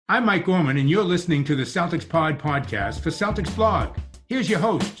I'm Mike Gorman, and you're listening to the CelticsPod podcast for Celtics Blog. Here's your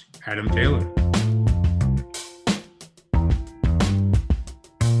host, Adam Taylor.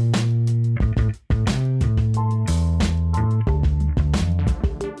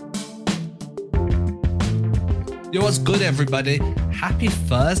 Yo, what's good, everybody? Happy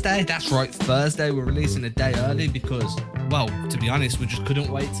Thursday. That's right, Thursday. We're releasing a day early because, well, to be honest, we just couldn't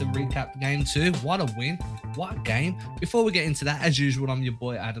wait to recap game 2. What a win. What a game. Before we get into that, as usual, I'm your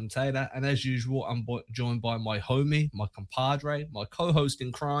boy, Adam Taylor. And as usual, I'm joined by my homie, my compadre, my co-host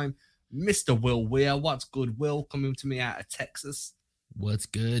in crime, Mr. Will Weir. What's good, Will? Coming to me out of Texas. What's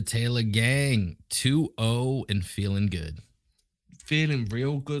good, Taylor gang? 2-0 and feeling good. Feeling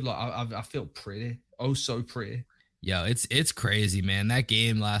real good. Like I feel pretty. Oh, so pretty. Yo, it's crazy, man. That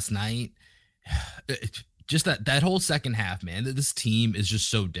game last night, just that whole second half, man. This team is just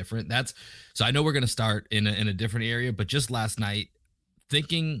so different. So I know we're gonna start in a different area, but just last night,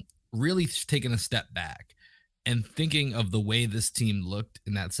 really taking a step back and thinking of the way this team looked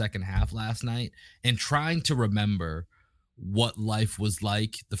in that second half last night, and trying to remember what life was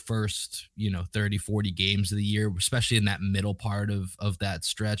like the first 30 40 games of the year, especially in that middle part of that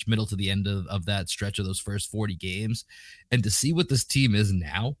stretch, middle to the end of that stretch of those first 40 games, and to see what this team is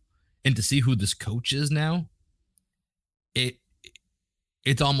now and to see who this coach is now,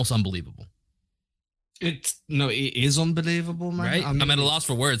 it's almost unbelievable. It is unbelievable, man. Right? I'm at a loss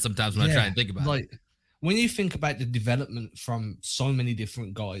for words sometimes when I try and think about it. When you think about the development from so many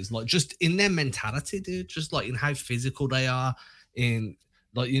different guys, like just in their mentality, dude, just like in how physical they are, in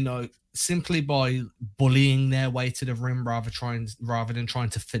simply by bullying their way to the rim rather than trying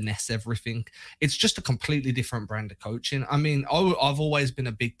to finesse everything. It's just a completely different brand of coaching. I mean, I've always been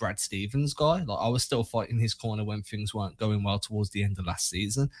a big Brad Stevens guy. Like I was still fighting his corner when things weren't going well towards the end of last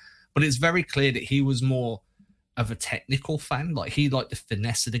season, but it's very clear that he was more of a technical fan. Like he liked the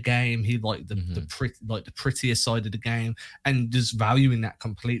finesse of the game, he liked the prettier side of the game, and just valuing that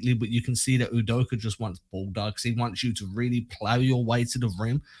completely. But you can see that Udoka just wants bulldogs. He wants you to really plow your way to the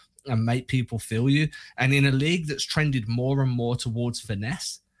rim and make people feel you. And in a league that's trended more and more towards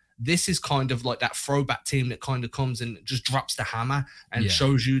finesse, this is kind of like that throwback team that kind of comes and just drops the hammer and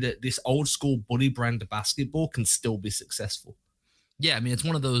shows you that this old school bully brand of basketball can still be successful. Yeah, I mean, it's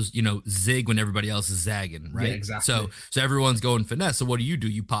one of those, zig when everybody else is zagging, right? Yeah, exactly. So everyone's going finesse. So what do?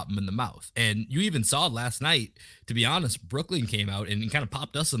 You pop them in the mouth. And you even saw last night, to be honest, Brooklyn came out and kind of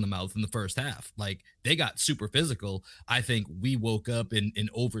popped us in the mouth in the first half. Like, they got super physical. I think we woke up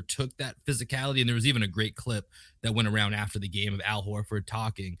and overtook that physicality. And there was even a great clip that went around after the game of Al Horford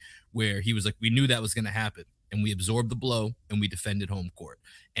talking, where he was like, we knew that was going to happen, and we absorbed the blow and we defended home court.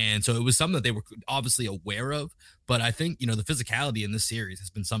 And so it was something that they were obviously aware of, but I think, the physicality in this series has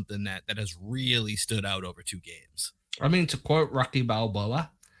been something that has really stood out over 2 games. I mean, to quote Rocky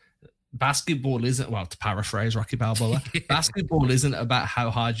Balboa, basketball isn't, well, to paraphrase Rocky Balboa, basketball isn't about how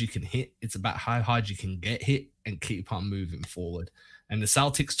hard you can hit. It's about how hard you can get hit and keep on moving forward. And the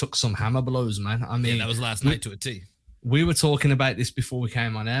Celtics took some hammer blows, man. I mean, that was last night to a T. We were talking about this before we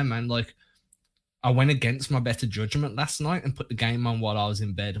came on air, man. Like, I went against my better judgment last night and put the game on while I was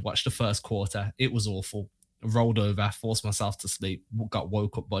in bed, watched the first quarter. It was awful. Rolled over, forced myself to sleep, got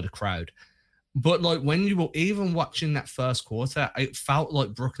woke up by the crowd. But like when you were even watching that first quarter, it felt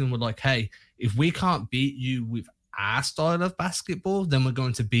like Brooklyn were like, hey, if we can't beat you with our style of basketball, then we're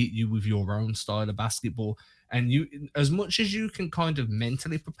going to beat you with your own style of basketball. And you, as much as you can kind of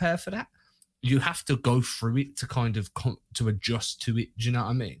mentally prepare for that, you have to go through it to kind of to adjust to it. Do you know what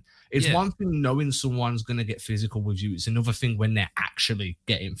I mean? It's one thing knowing someone's going to get physical with you. It's another thing when they're actually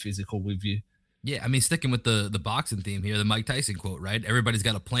getting physical with you. Yeah, I mean, sticking with the boxing theme here, the Mike Tyson quote, right? Everybody's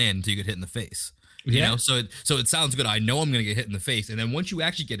got a plan until you get hit in the face. So it sounds good. I know I'm going to get hit in the face. And then once you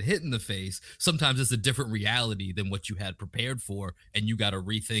actually get hit in the face, sometimes it's a different reality than what you had prepared for, and you got to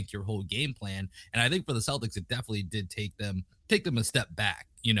rethink your whole game plan. And I think for the Celtics, it definitely did take them a step back,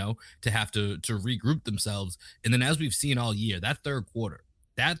 to have to regroup themselves. And then as we've seen all year, that third quarter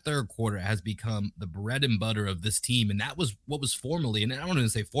has become the bread and butter of this team. And that was what was formerly, and I don't even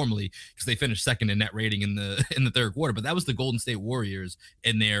say formally because they finished second in net rating in the third quarter, but that was the Golden State Warriors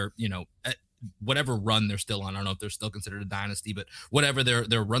in their, whatever run they're still on. I don't know if they're still considered a dynasty, but whatever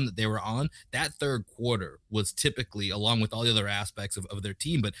their run that they were on, that third quarter was typically, along with all the other aspects of their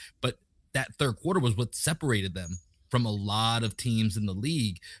team, but that third quarter was what separated them from a lot of teams in the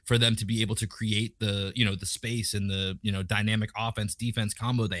league, for them to be able to create the space and the, dynamic offense defense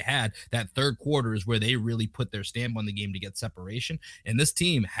combo they had. That third quarter is where they really put their stamp on the game to get separation. And this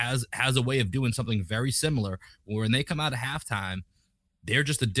team has a way of doing something very similar, where when they come out of halftime, they're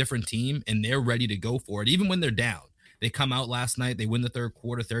just a different team and they're ready to go for it. Even when they're down, They come out last night, they win the third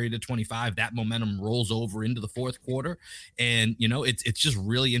quarter 30-25. That momentum rolls over into the fourth quarter. And, it's just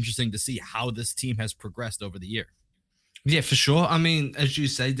really interesting to see how this team has progressed over the year. Yeah, for sure. I mean, as you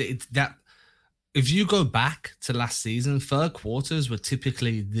say, that if you go back to last season, third quarters were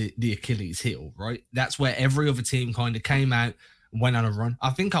typically the Achilles heel, right? That's where every other team kind of came out, went on a run. I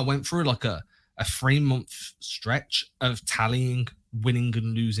think I went through like a 3-month stretch of tallying winning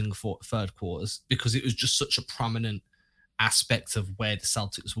and losing third quarters because it was just such a prominent aspect of where the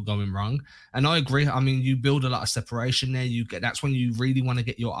Celtics were going wrong. And I agree. I mean, you build a lot of separation there. That's when you really want to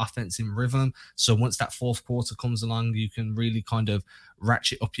get your offense in rhythm. So once that fourth quarter comes along, you can really kind of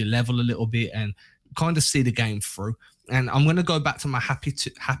ratchet up your level a little bit and kind of see the game through. And I'm going to go back to my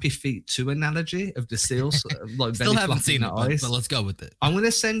happy feet 2 analogy of the seals. Like still haven't seen it, but let's go with it. I'm going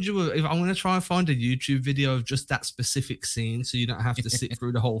to send you I'm going to try and find a YouTube video of just that specific scene so you don't have to sit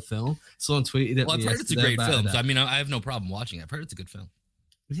through the whole film. Someone tweeted it. Well, I've heard it's a great film. So, I mean, I have no problem watching it. I've heard it's a good film.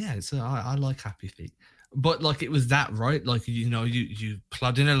 Yeah, I like Happy Feet. But like it was that, right? Like, you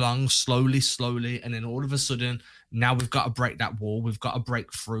plodding along slowly, and then all of a sudden, now we've got to break that wall. We've got to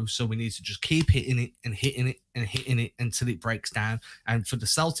break through. So we need to just keep hitting it and hitting it and hitting it until it breaks down. And for the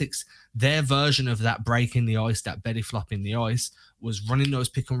Celtics, their version of that breaking the ice, that belly flopping the ice, was running those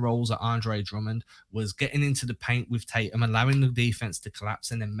pick and rolls at Andre Drummond, was getting into the paint with Tatum, allowing the defense to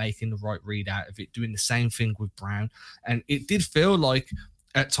collapse and then making the right read out of it, doing the same thing with Brown. And it did feel like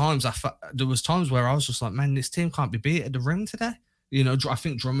at times, there was times where I was just like, man, this team can't be beat at the rim today. I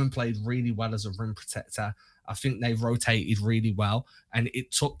think Drummond played really well as a rim protector. I think they rotated really well, and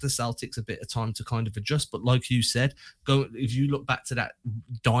it took the Celtics a bit of time to kind of adjust. But like you said, if you look back to that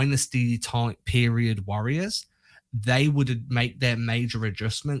dynasty type period Warriors, they would make their major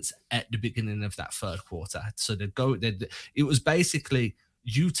adjustments at the beginning of that third quarter. So it was basically,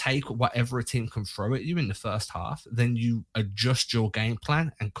 you take whatever a team can throw at you in the first half, then you adjust your game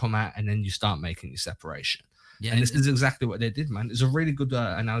plan and come out, and then you start making your separation. Yeah, and this is exactly what they did, man. It's a really good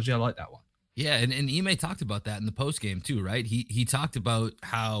analogy. I like that one. Yeah, and Ime talked about that in the post game too, right? He talked about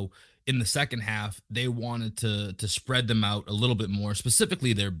how in the second half they wanted to spread them out a little bit more,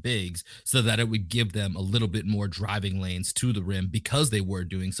 specifically their bigs, so that it would give them a little bit more driving lanes to the rim because they were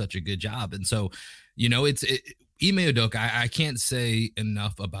doing such a good job. And so, Ime Udoka, I can't say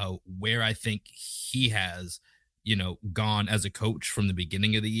enough about where I think he has, gone as a coach from the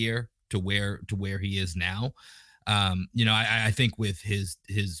beginning of the year to where he is now. I think with his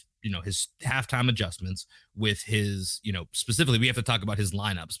halftime adjustments, with his, specifically, we have to talk about his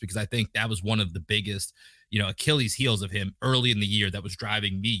lineups, because I think that was one of the biggest, Achilles heels of him early in the year that was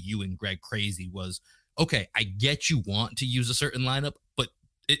driving me, you and Greg crazy was, okay, I get you want to use a certain lineup, but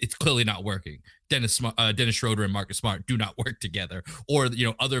it's clearly not working. Dennis Schroeder and Marcus Smart do not work together, or,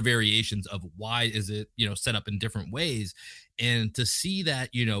 other variations of why is it, set up in different ways. And to see that,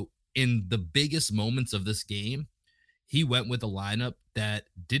 in the biggest moments of this game, he went with a lineup that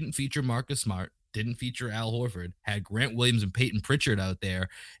didn't feature Marcus Smart, didn't feature Al Horford, had Grant Williams and Peyton Pritchard out there.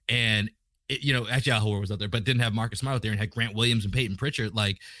 And, actually Al Horford was out there, but didn't have Marcus Smart out there, and had Grant Williams and Peyton Pritchard.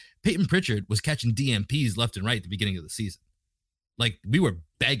 Like, Peyton Pritchard was catching DMPs left and right at the beginning of the season. Like, we were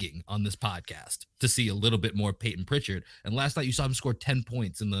begging on this podcast to see a little bit more Peyton Pritchard. And last night you saw him score 10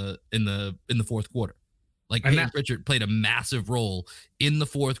 points in the fourth quarter. Like, Peyton Pritchard played a massive role in the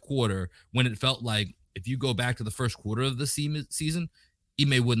fourth quarter when it felt like, if you go back to the first quarter of the season,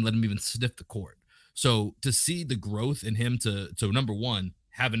 Ime wouldn't let him even sniff the court. So to see the growth in him to number one,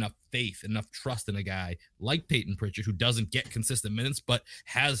 have enough faith, enough trust in a guy like Peyton Pritchard, who doesn't get consistent minutes, but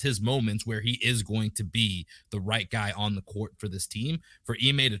has his moments where he is going to be the right guy on the court for this team. For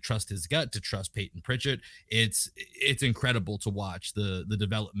Ime to trust his gut, to trust Peyton Pritchard, it's incredible to watch the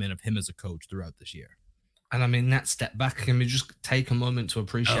development of him as a coach throughout this year. And I mean, that step back, can we just take a moment to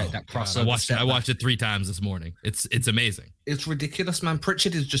appreciate that crossover? I watched it 3 times this morning. It's amazing. It's ridiculous, man.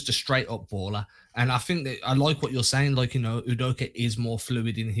 Pritchard is just a straight up baller. And I think that I like what you're saying. Like, Udoka is more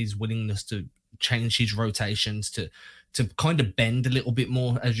fluid in his willingness to change his rotations, to kind of bend a little bit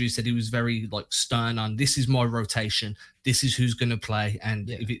more. As you said, he was very stern on, this is my rotation, this is who's going to play. And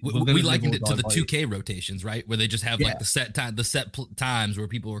we likened it to the 2K rotations, right? Where they just have the set times where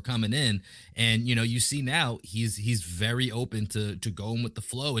people were coming in, and you see now he's very open to going with the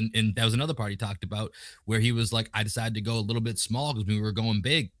flow. And that was another part he talked about, where he was like, I decided to go a little bit small because when we were going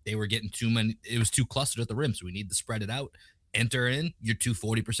big, they were getting too many. It was too clustered at the rim, so we need to spread it out. Enter in your 2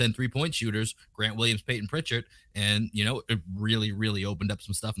 40% 3-point shooters, Grant Williams, Peyton Pritchard, and it really, really opened up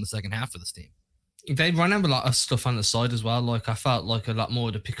some stuff in the second half for this team. They run a lot of stuff on the side as well. Like, I felt like a lot more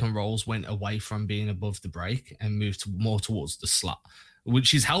of the pick and rolls went away from being above the break and moved more towards the slot.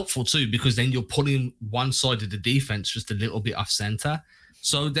 which is helpful too, because then you're pulling one side of the defense just a little bit off center.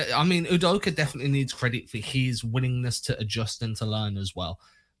 So, Udoka definitely needs credit for his willingness to adjust and to learn as well,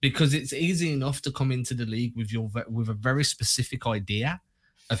 because it's easy enough to come into the league with a very specific idea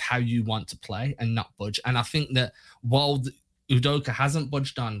of how you want to play and not budge. And I think that while Udoka hasn't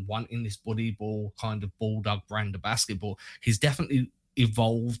budged on wanting this buddy ball kind of bulldog brand of basketball, he's definitely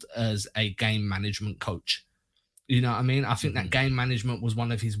evolved as a game management coach. You know what I mean? I think that game management was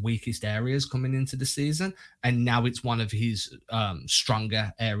one of his weakest areas coming into the season, and now it's one of his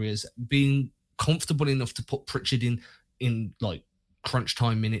stronger areas. Being comfortable enough to put Pritchard in like crunch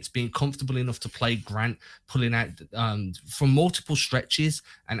time minutes, being comfortable enough to play Grant, pulling out from multiple stretches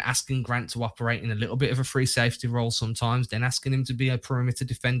and asking Grant to operate in a little bit of a free safety role sometimes, then asking him to be a perimeter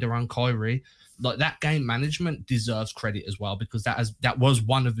defender on Kyrie. Like, that game management deserves credit as well, because that was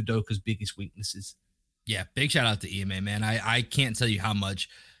one of Udoka's biggest weaknesses. Yeah, big shout out to Ime, man. I can't tell you how much,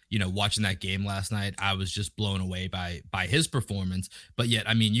 watching that game last night, I was just blown away by his performance. But yet,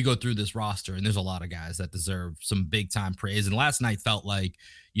 I mean, you go through this roster and there's a lot of guys that deserve some big time praise. And last night felt like,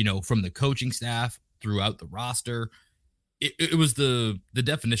 from the coaching staff throughout the roster, it was the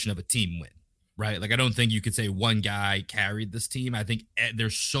definition of a team win, right? Like, I don't think you could say one guy carried this team. I think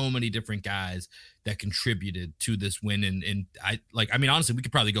there's so many different guys that contributed to this win. And honestly, we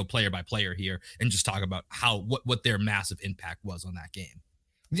could probably go player by player here and just talk about what their massive impact was on that game.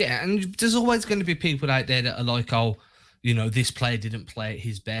 Yeah, and there's always going to be people out there that are like, oh, this player didn't play at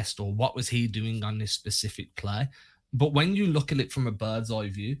his best, or what was he doing on this specific play? But when you look at it from a bird's eye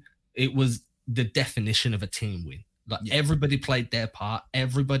view, it was the definition of a team win. Like, everybody played their part.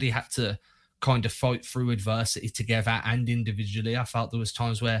 Everybody had to kind of fight through adversity together and individually. I felt there was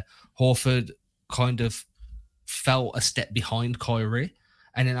times where Horford kind of fell a step behind Kyrie,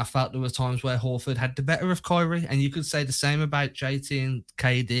 and then I felt there was times where Horford had the better of Kyrie. And you could say the same about JT and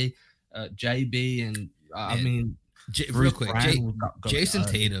KD, JB, and real quick, Jayson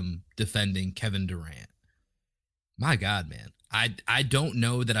Tatum defending Kevin Durant. My God, man. I don't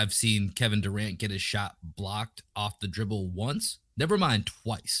know that I've seen Kevin Durant get his shot blocked off the dribble once, never mind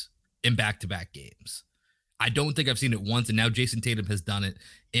twice, in back-to-back games. I don't think I've seen it once, and now Jayson Tatum has done it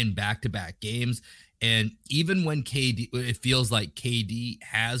in back-to-back games. And even when it feels like KD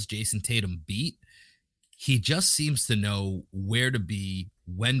has Jayson Tatum beat, he just seems to know where to be,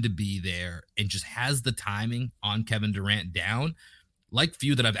 when to be there, and just has the timing on Kevin Durant down like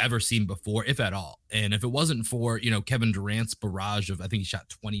few that I've ever seen before, if at all. And if it wasn't for, Kevin Durant's barrage of, I think he shot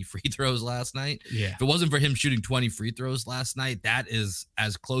 20 free throws last night. Yeah. If it wasn't for him shooting 20 free throws last night, that is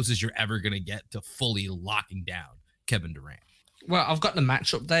as close as you're ever going to get to fully locking down Kevin Durant. Well, I've got the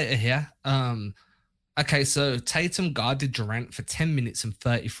matchup data here. Okay, so Tatum guarded Durant for 10 minutes and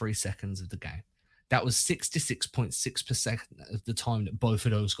 33 seconds of the game. That was 66.6% of the time that both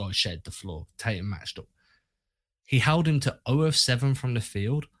of those guys shared the floor. Tatum matched up. He held him to 0 of 7 from the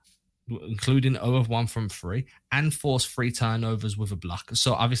field, including 0 of 1 from 3, and forced 3 turnovers with a block.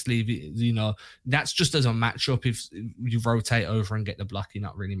 So obviously, that's just as a matchup. If you rotate over and get the block, you're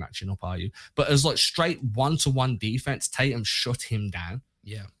not really matching up, are you? But as like straight one-to-one defense, Tatum shut him down.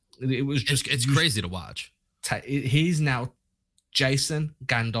 Yeah. It was just... It's crazy to watch. He's now Jason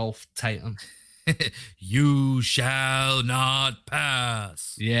Gandalf Tatum. You shall not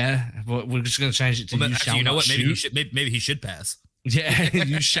pass. Yeah, but we're just going to change it to you shall not shoot. Maybe he should pass. Yeah,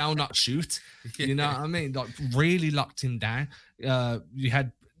 you shall not shoot. You know what I mean? Like, really locked him down. You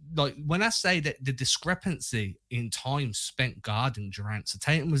had, like, when I say that the discrepancy in time spent guarding Durant, so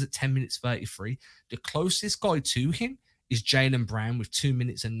Tatum was at 10 minutes 33. The closest guy to him is Jaylen Brown with 2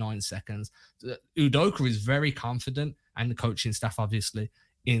 minutes and 9 seconds. Udoka is very confident, and the coaching staff, obviously,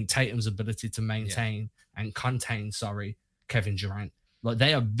 in Tatum's ability to maintain and contain, Kevin Durant. Like,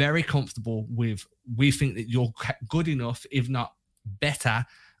 they are very comfortable with, we think that you're good enough, if not better,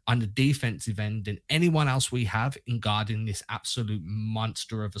 on the defensive end than anyone else we have in guarding this absolute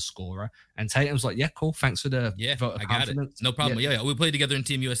monster of a scorer. And Tatum's like, yeah, cool. Thanks for the vote of confidence. No problem. Yeah. We played together in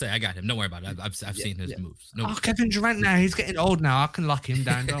Team USA. I got him. Don't worry about it. I've seen his moves. Kevin Durant now, he's getting old now. I can lock him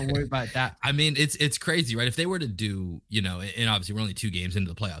down. Don't worry about that. I mean, it's crazy, right? If they were to do, and obviously we're only 2 games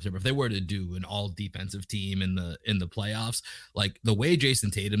into the playoffs here, but if they were to do an all defensive team in the playoffs, like the way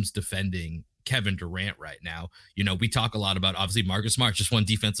Jayson Tatum's defending Kevin Durant right now, we talk a lot about, obviously, Marcus Smart just won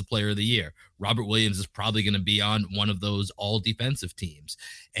Defensive Player of the Year. Robert Williams is probably going to be on one of those all defensive teams.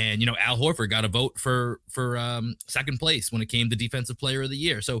 And, Al Horford got a vote for second place when it came to Defensive Player of the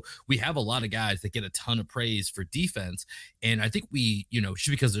Year. So we have a lot of guys that get a ton of praise for defense. And I think we,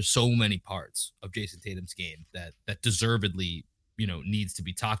 just because there's so many parts of Jayson Tatum's game that deservedly, needs to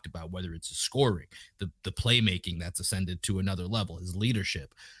be talked about, whether it's his scoring, the playmaking that's ascended to another level, his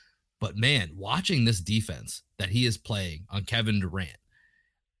leadership. But man, watching this defense that he is playing on Kevin Durant,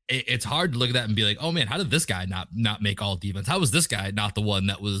 it's hard to look at that and be like, oh man, how did this guy not make all defense? How was this guy not the one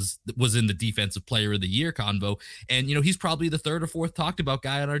that was in the defensive player of the year convo? And, he's probably the third or fourth talked about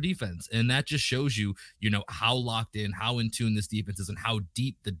guy on our defense. And that just shows you, how locked in, how in tune this defense is and how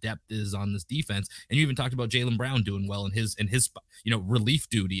deep the depth is on this defense. And you even talked about Jaylen Brown doing well in his relief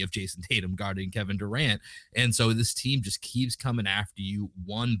duty of Jayson Tatum guarding Kevin Durant. And so this team just keeps coming after you,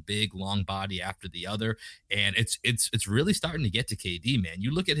 one big long body after the other. And it's really starting to get to KD, man.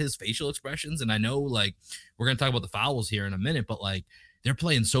 You look at his facial expressions, and I know like we're going to talk about the fouls here in a minute, but like they're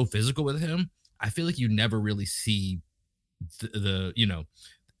playing so physical with him. I feel like you never really see the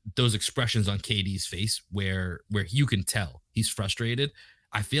those expressions on KD's face where you can tell he's frustrated.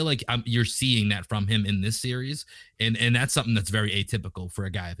 I feel like you're seeing that from him in this series, and that's something that's very atypical for a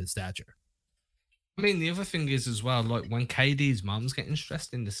guy of his stature. I mean, the other thing is as well, like when KD's mom's getting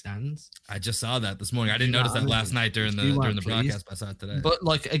stressed in the stands. I just saw that this morning. I didn't notice that last night during the broadcast, but I saw it today. But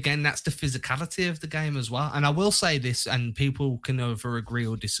like again, that's the physicality of the game as well. And I will say this, and people can either agree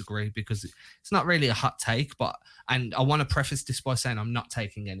or disagree because it's not really a hot take. And I want to preface this by saying I'm not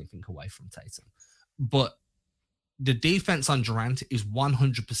taking anything away from Tatum, but the defense on Durant is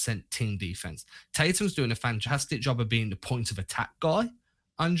 100% team defense. Tatum's doing a fantastic job of being the point of attack guy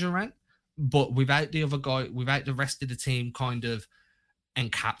on Durant. But without the other guy, without the rest of the team kind of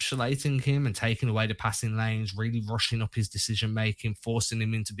encapsulating him and taking away the passing lanes, really rushing up his decision making, forcing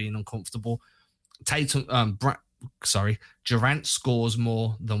him into being uncomfortable, Durant scores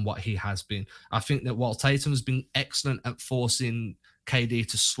more than what he has been. I think that while Tatum has been excellent at forcing KD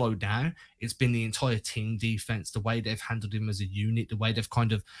to slow down, it's been the entire team defense, the way they've handled him as a unit, the way they've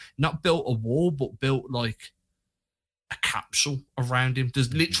kind of not built a wall, but built like a capsule around him.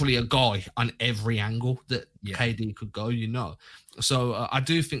 There's literally a guy on every angle that KD could go, So I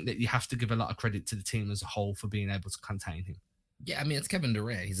do think that you have to give a lot of credit to the team as a whole for being able to contain him. Yeah, I mean, it's Kevin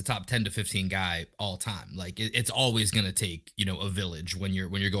Durant. He's a top 10 to 15 guy all time. Like it's always going to take, a village when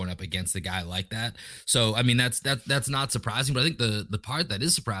you're going up against a guy like that. So, I mean, that's not surprising, but I think the part that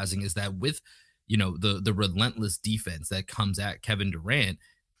is surprising is that with, the relentless defense that comes at Kevin Durant,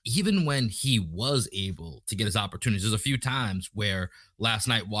 even when he was able to get his opportunities, there's a few times where last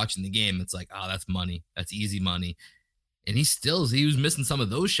night watching the game, it's like, oh, that's money. That's easy money. And he was missing some of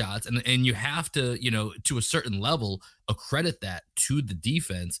those shots. And you have to, to a certain level, accredit that to the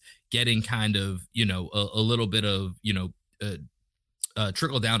defense getting kind of, a little bit of,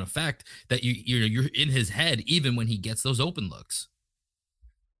 trickle down effect that you're in his head, even when he gets those open looks.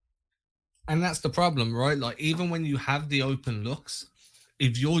 And that's the problem, right? Like even when you have the open looks,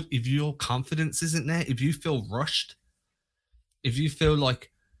 if your confidence isn't there, if you feel rushed, if you feel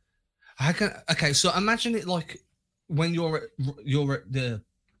like so imagine it like when you're at the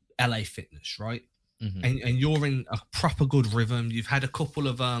LA Fitness, right? Mm-hmm. And you're in a proper good rhythm. You've had a couple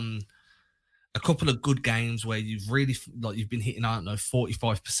of good games where you've really you've been hitting, I don't know,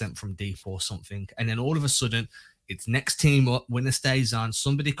 45% from deep or something, and then all of a sudden it's next team up, winner stays on,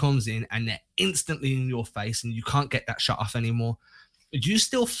 somebody comes in and they're instantly in your face and you can't get that shot off anymore. You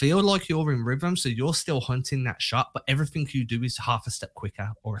still feel like you're in rhythm, so you're still hunting that shot, but everything you do is half a step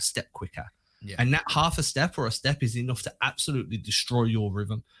quicker or a step quicker. Yeah. And that half a step or a step is enough to absolutely destroy your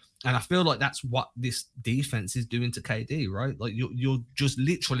rhythm. And I feel like that's what this defense is doing to KD, right? Like you're just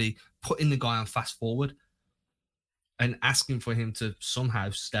literally putting the guy on fast forward and asking for him to somehow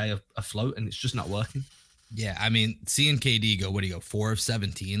stay afloat, and it's just not working. Yeah, I mean, seeing KD go, 4 of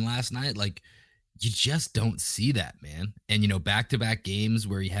 17 last night, like, you just don't see that, man. And, back-to-back games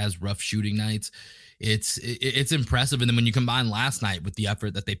where he has rough shooting nights, it's impressive. And then when you combine last night with the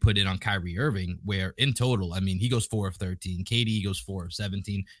effort that they put in on Kyrie Irving, where in total, I mean, he goes 4 of 13, KD goes 4 of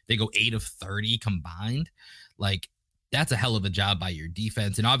 17, they go 8 of 30 combined. Like, that's a hell of a job by your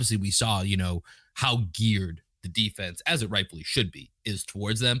defense. And obviously we saw, how geared the defense, as it rightfully should be, is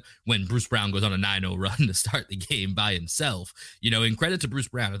towards them when Bruce Brown goes on a 9-0 run to start the game by himself. And credit to Bruce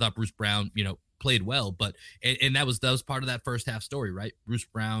Brown. I thought Bruce Brown, played well, but and that was part of that first half story, right? Bruce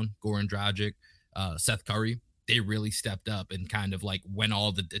Brown, Goran Dragic, Seth Curry, they really stepped up, and kind of like when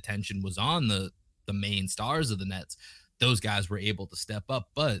all the attention was on the main stars of the Nets, those guys were able to step up.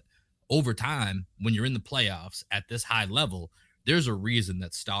 But over time, when you're in the playoffs at this high level, there's a reason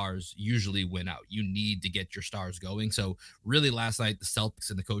that stars usually win out. You need to get your stars going. So really last night, the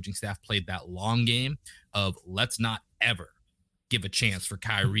Celtics and the coaching staff played that long game of let's not ever give a chance for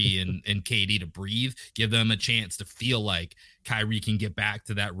Kyrie and KD to breathe, give them a chance to feel like Kyrie can get back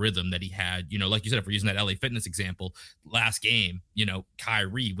to that rhythm that he had. Like you said, if we're using that LA Fitness example, last game,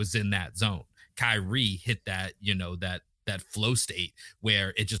 Kyrie was in that zone. Kyrie hit that, that flow state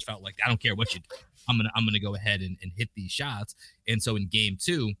where it just felt like, I don't care what you do. I'm gonna go ahead and hit these shots. And so in game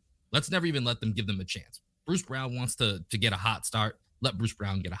 2, let's never even let them give them a chance. Bruce Brown wants to get a hot start. Let Bruce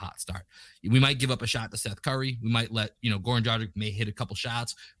Brown get a hot start. We might give up a shot to Seth Curry. We might let, Goran Dragic may hit a couple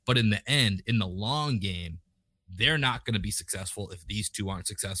shots, but in the end, in the long game, they're not going to be successful if these two aren't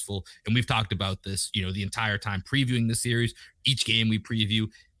successful. And we've talked about this, the entire time previewing the series, each game we preview.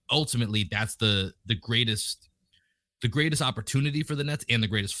 Ultimately, that's the greatest opportunity for the Nets and the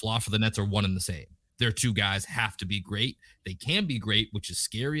greatest flaw for the Nets are one and the same. Their two guys have to be great. They can be great, which is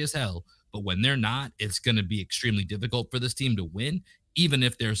scary as hell. But when they're not, it's going to be extremely difficult for this team to win, even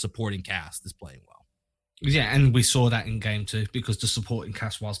if their supporting cast is playing well. Yeah, and we saw that in game 2 because the supporting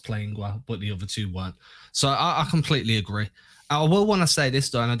cast was playing well, but the other two weren't. So I completely agree. I will want to say this,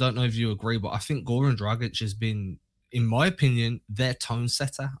 though, and I don't know if you agree, but I think Goran Dragic has been, in my opinion, their tone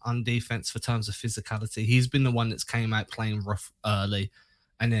setter on defense for terms of physicality. He's been the one that's came out playing rough early,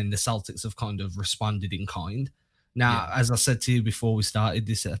 and then the Celtics have kind of responded in kind. Now, as I said to you before we started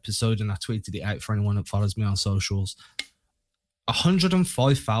this episode, and I tweeted it out for anyone that follows me on socials,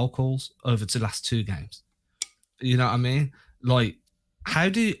 105 foul calls over the last 2 games. You know what I mean? Like, how,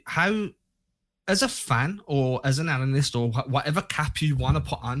 as a fan or as an analyst or whatever cap you want to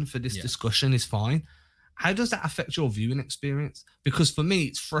put on for this discussion is fine. How does that affect your viewing experience? Because for me,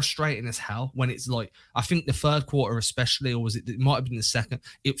 it's frustrating as hell when it's like, I think the third quarter especially, or it might have been the second,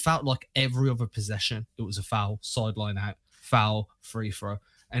 it felt like every other possession, it was a foul, sideline out, foul, free throw.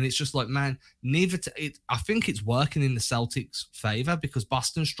 And it's just like, man, I think it's working in the Celtics' favor because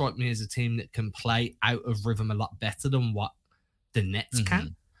Boston strike me as a team that can play out of rhythm a lot better than what the Nets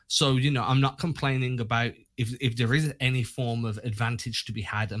can. So, I'm not complaining about if there is any form of advantage to be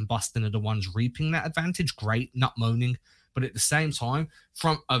had and Boston are the ones reaping that advantage, great, not moaning. But at the same time,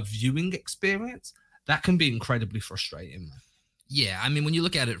 from a viewing experience, that can be incredibly frustrating, man. Yeah, I mean, when you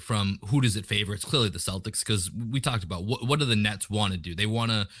look at it from who does it favor, it's clearly the Celtics because we talked about what do the Nets want to do? They want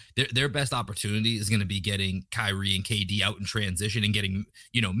to their best opportunity is going to be getting Kyrie and KD out in transition and getting,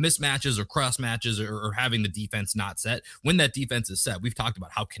 mismatches or cross matches or having the defense not set. When that defense is set, we've talked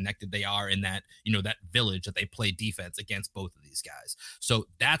about how connected they are in that, that village that they play defense against both of these guys. So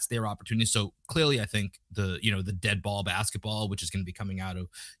that's their opportunity. So clearly, I think the dead ball basketball, which is going to be coming out of,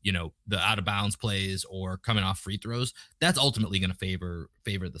 the out of bounds plays or coming off free throws, that's ultimately going to favor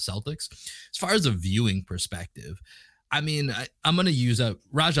the Celtics. As far as a viewing perspective, I mean, I'm going to use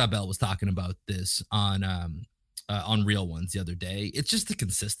Raja Bell was talking about this on Real Ones the other day. It's just the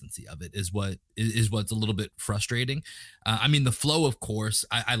consistency of it is what's a little bit frustrating. I mean, the flow, of course,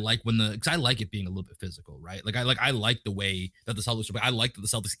 I like because I like it being a little bit physical, right? I like the way that the Celtics I like that the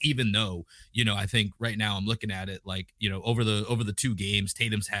Celtics, even though, I think right now I'm looking at it like, over the 2 games,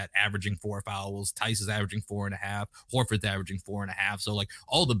 Tatum's had averaging 4 fouls, Tice is averaging 4.5, Horford's averaging 4.5. So like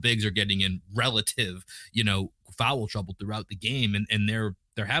all the bigs are getting in relative, foul trouble throughout the game, and they're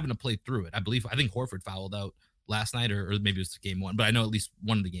having to play through it. I think Horford fouled out last night, or maybe it was game 1, but I know at least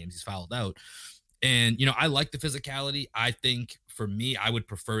one of the games he's fouled out. And, I like the physicality. I think for me, I would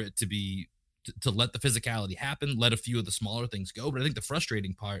prefer it to be to let the physicality happen, let a few of the smaller things go. But I think the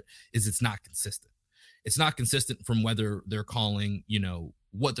frustrating part is it's not consistent. It's not consistent from whether they're calling,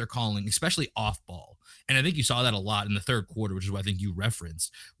 what they're calling, especially off ball. And I think you saw that a lot in the third quarter, which is what I think you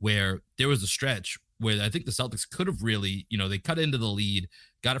referenced, where there was a stretch where I think the Celtics could have really, they cut into the lead,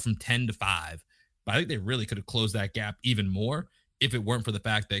 got it from 10-5. But I think they really could have closed that gap even more if it weren't for the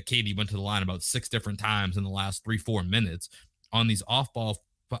fact that KD went to the line about 6 different times in the last 3-4 minutes on these off-ball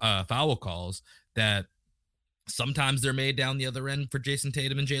foul calls that sometimes they're made down the other end for Jayson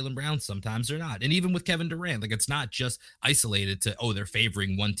Tatum and Jaylen Brown. Sometimes they're not. And even with Kevin Durant, it's not just isolated to, they're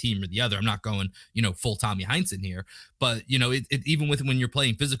favoring one team or the other. I'm not going, full Tommy Heinsohn here. But, even with when you're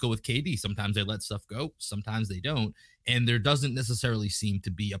playing physical with KD, sometimes they let stuff go. Sometimes they don't. And there doesn't necessarily seem to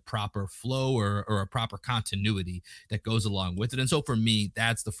be a proper flow or a proper continuity that goes along with it. And so for me,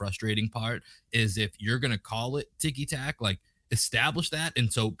 that's the frustrating part is if you're going to call it ticky-tack, establish that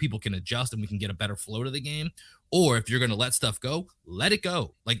and so people can adjust and we can get a better flow to the game. Or if you're going to let stuff go, let it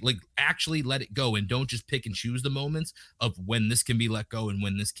go. Actually let it go and don't just pick and choose the moments of when this can be let go and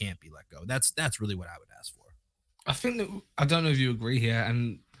when this can't be let go. That's really what I would ask for. I think that, I don't know if you agree here,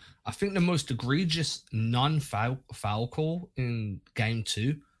 and I think the most egregious non-foul call in game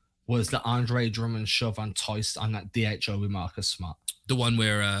 2 was the Andre Drummond shove on Tice on that DHO with Marcus Smart. The one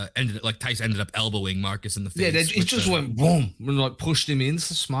where Tice ended up elbowing Marcus in the face. Yeah, it just went boom and like pushed him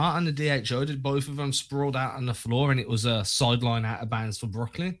into Smart on the DHO. Did both of them sprawled out on the floor, and it was a sideline out of bounds for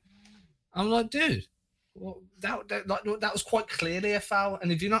Brooklyn. I'm like, dude, well, that was quite clearly a foul.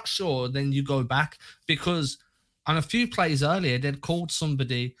 And if you're not sure, then you go back, because on a few plays earlier, they'd called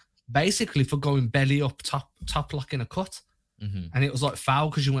somebody basically for going belly up, top locking a cut. Mm-hmm. And it was like foul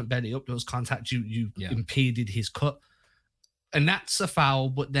because you went belly up. There was contact. You impeded his cut. And that's a foul,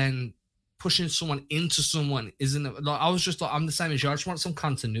 but then pushing someone into someone isn't it? Like, I was just like, I'm the same as you. I just want some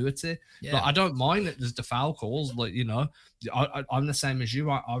continuity. Yeah. Like, I don't mind that there's the foul calls. Like, you know, I'm the same as you.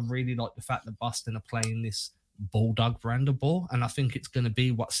 I really like the fact that Boston are playing this bulldog brand of ball, and I think it's going to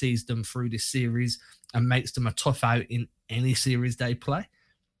be what sees them through this series and makes them a tough out in any series they play.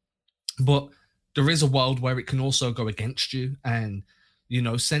 But there is a world where it can also go against you, and you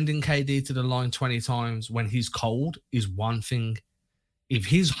know, sending KD to the line 20 times when he's cold is one thing. If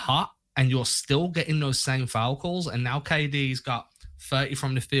he's hot and you're still getting those same foul calls, and now KD's got 30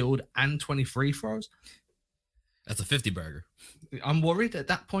 from the field and 20 free throws, that's a 50 burger. I'm worried at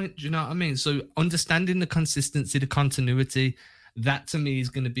that point. Do you know what I mean? So understanding the consistency, the continuity, that to me is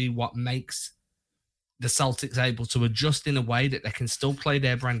going to be what makes the Celtics able to adjust in a way that they can still play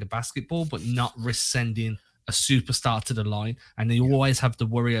their brand of basketball, but not risk sending a superstar to the line. And they always have the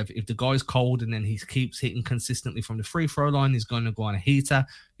worry of, if the guy's cold and then he keeps hitting consistently from the free throw line, he's going to go on a heater.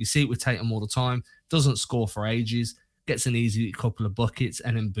 You see it with Tatum all the time. Doesn't score for ages, gets an easy couple of buckets,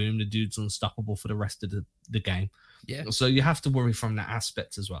 and then boom, the dude's unstoppable for the rest of the game. Yeah. So you have to worry from that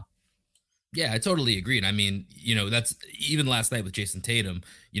aspect as well. Yeah, I totally agree. And I mean, you know, that's even last night with Jayson Tatum,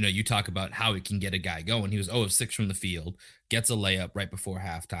 you know, you talk about how it can get a guy going. He was 0 of 6 from the field, gets a layup right before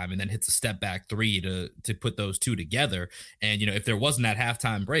halftime, and then hits a step back three to put those two together. And, you know, if there wasn't that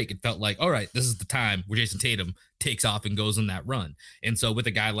halftime break, it felt like, all right, this is the time where Jayson Tatum takes off and goes on that run. And so with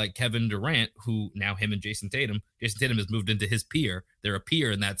a guy like Kevin Durant, who now him and Jayson Tatum has moved into his peer. They're a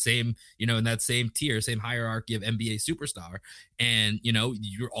peer in that same, you know, in that same tier, same hierarchy of NBA superstar. And, you know,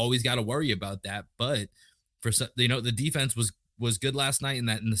 you're always got to worry about that. But for, you know, the defense was good last night in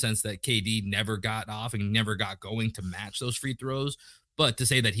the sense that KD never got off and never got going to match those free throws. But to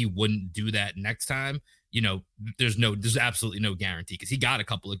say that he wouldn't do that next time, you know, there's absolutely no guarantee, because he got a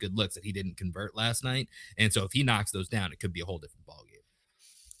couple of good looks that he didn't convert last night. And so if he knocks those down, it could be a whole different ballgame.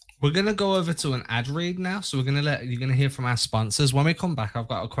 We're going to go over to an ad read now. So you're going to hear from our sponsors. When we come back, I've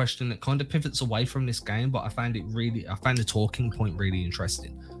got a question that kind of pivots away from this game, but I found the talking point really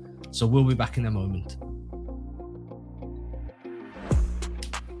interesting. So we'll be back in a moment.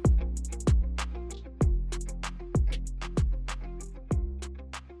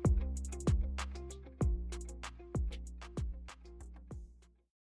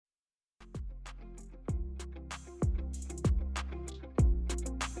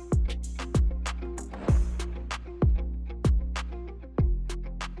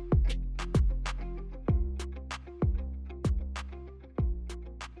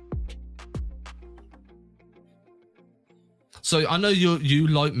 So I know you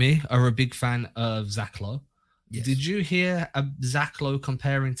like me are a big fan of Zach Lowe. Yes. Did you hear Zach Lowe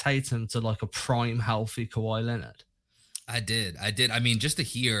comparing Tatum to like a prime healthy Kawhi Leonard? I did. I mean, just to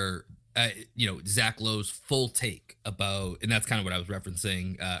hear, you know, Zach Lowe's full take about, and that's kind of what I was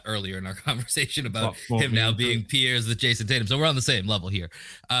referencing earlier in our conversation about him now being peers with Jayson Tatum. So we're on the same level here.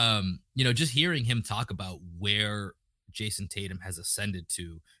 You know, just hearing him talk about where Jayson Tatum has ascended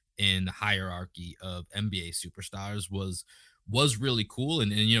to in the hierarchy of NBA superstars was really cool.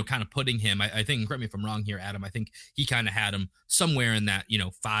 And you know, kind of putting him, I think, correct me if I'm wrong here, Adam, I think he kind of had him somewhere in that, you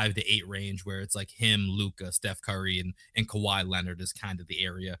know, 5 to 8 range, where it's like him, Luka, Steph Curry, and Kawhi Leonard is kind of the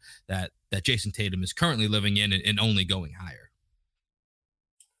area that Jayson Tatum is currently living in, and only going higher.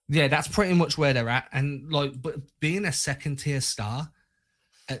 Yeah, that's pretty much where they're at. And like, but being a second tier star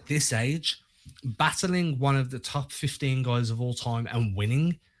at this age, battling one of the top 15 guys of all time and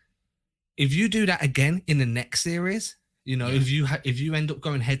winning, if you do that again in the next series, you know, if you end up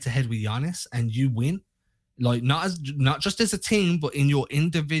going head to head with Giannis and you win, like not just as a team, but in your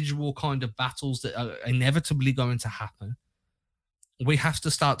individual kind of battles that are inevitably going to happen, we have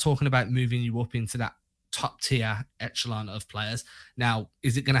to start talking about moving you up into that top tier echelon of players. Now,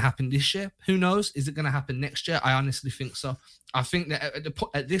 is it going to happen this year? Who knows? Is it going to happen next year? I honestly think so. I think that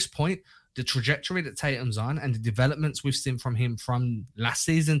at this point, the trajectory that Tatum's on and the developments we've seen from him from last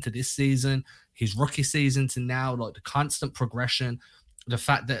season to this season, his rookie season to now, like the constant progression, the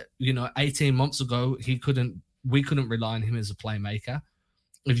fact that, you know, 18 months ago, we couldn't rely on him as a playmaker.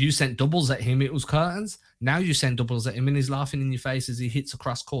 If you sent doubles at him, it was curtains. Now you send doubles at him and he's laughing in your face as he hits a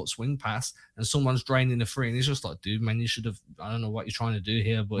cross-court swing pass and someone's draining the free. And he's just like, dude, man, you should have, I don't know what you're trying to do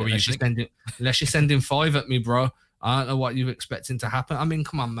here, but unless you're sending 5 at me, bro, I don't know what you're expecting to happen. I mean,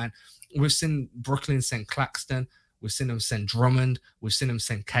 come on, man. We've seen Brooklyn send Claxton. We've seen them send Drummond. We've seen them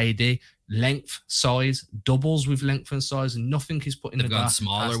send KD. Length, size, doubles with length and size, and nothing is put in the They've gone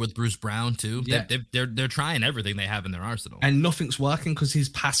smaller with Bruce Brown too. Yeah. They're trying everything they have in their arsenal, and nothing's working because his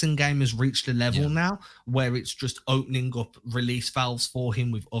passing game has reached a level now where it's just opening up release valves for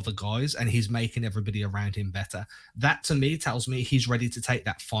him with other guys, and he's making everybody around him better. That to me tells me he's ready to take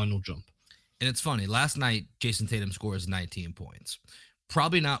that final jump. And it's funny. Last night, Jayson Tatum scores 19 points.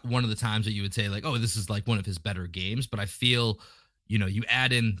 Probably not one of the times that you would say like, oh, this is like one of his better games, but I feel, you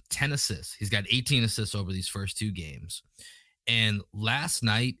add in 10 assists. He's got 18 assists over these first 2 games. And last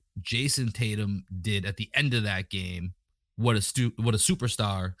night, Jayson Tatum did at the end of that game what a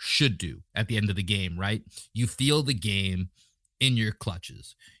superstar should do at the end of the game, right? You feel the game in your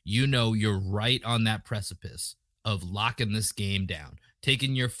clutches. You're right on that precipice of locking this game down,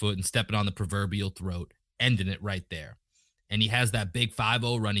 taking your foot and stepping on the proverbial throat, ending it right there. And he has that big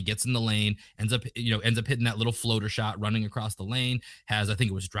 5-0 run. He gets in the lane, ends up hitting that little floater shot, running across the lane. I think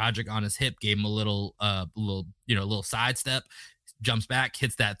it was Dragic on his hip, gave him a little sidestep, jumps back,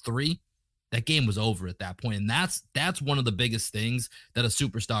 hits that 3. That game was over at that point. And that's one of the biggest things that a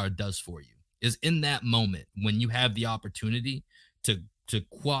superstar does for you, is in that moment when you have the opportunity to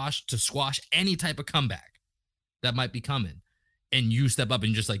squash any type of comeback that might be coming. And you step up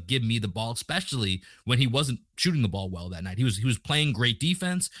and just like give me the ball, especially when he wasn't shooting the ball well that night. He was playing great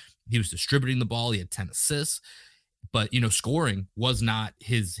defense. He was distributing the ball. He had 10 assists, but scoring was not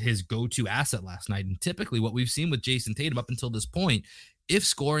his go-to asset last night. And typically what we've seen with Jayson Tatum up until this point, if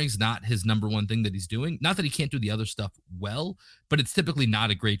scoring's not his number one thing that he's doing, not that he can't do the other stuff well, but it's typically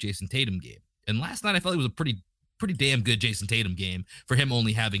not a great Jayson Tatum game. And last night I felt it was a pretty damn good Jayson Tatum game for him,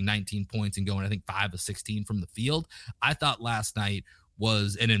 only having 19 points and going, I think, 5 of 16 from the field. I thought last night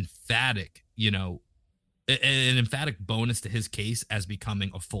was an emphatic bonus to his case as becoming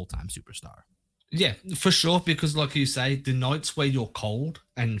a full-time superstar. Yeah, for sure. Because like you say, the nights where you're cold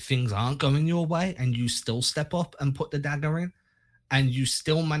and things aren't going your way and you still step up and put the dagger in and you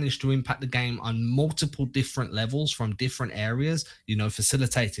still manage to impact the game on multiple different levels from different areas,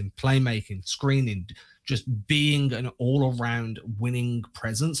 facilitating, playmaking, screening, just being an all-around winning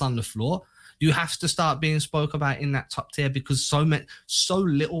presence on the floor, you have to start being spoke about in that top tier because so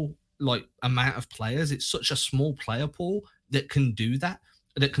little like amount of players. It's such a small player pool that can do that.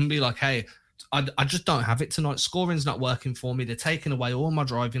 That can be like, hey, I just don't have it tonight. Scoring's not working for me. They're taking away all my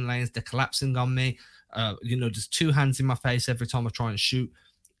driving lanes. They're collapsing on me. There's 2 hands in my face every time I try and shoot.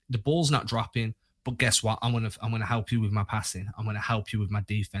 The ball's not dropping. But guess what? I'm gonna help you with my passing. I'm gonna help you with my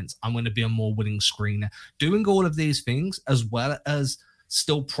defense. I'm gonna be a more winning screener. Doing all of these things as well as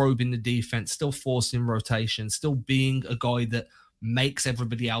still probing the defense, still forcing rotation, still being a guy that makes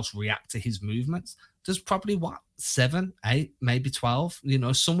everybody else react to his movements. There's probably 7, 8, maybe 12.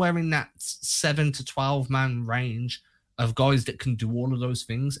 Somewhere in that 7 to 12 man range of guys that can do all of those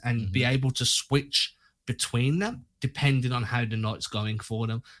things and be able to switch between them depending on how the night's going for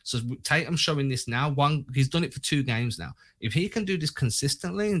them. So Tatum's showing this now. He's done it for 2 games now. If he can do this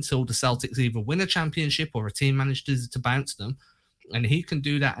consistently until the Celtics either win a championship or a team manages to bounce them, and he can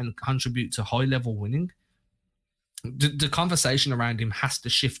do that and contribute to high-level winning, the conversation around him has to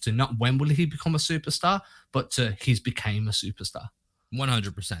shift to not when will he become a superstar, but to he's became a superstar.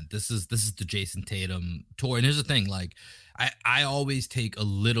 100%. This is the Jayson Tatum tour. And here's the thing, like I always take a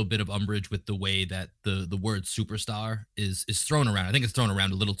little bit of umbrage with the way that the word superstar is thrown around. I think it's thrown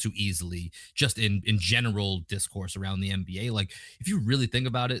around a little too easily just in general discourse around the NBA. Like if you really think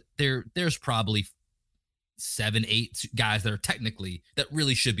about it, there's probably 7, 8 guys that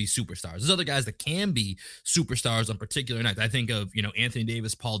really should be superstars. There's other guys that can be superstars on particular nights. I think of, Anthony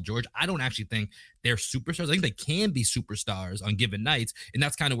Davis, Paul George. I don't actually think they're superstars. I think they can be superstars on given nights. And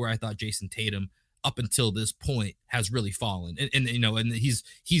that's kind of where I thought Jayson Tatum up until this point has really fallen. And he's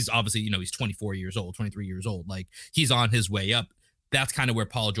obviously, he's 24 years old, 23 years old. Like he's on his way up. That's kind of where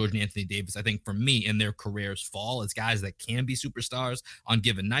Paul George and Anthony Davis, I think for me, in their careers fall as guys that can be superstars on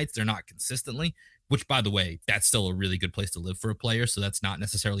given nights. They're not consistently. Which, by the way, that's still a really good place to live for a player. So that's not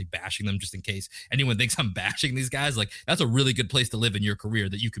necessarily bashing them, just in case anyone thinks I'm bashing these guys. Like, that's a really good place to live in your career,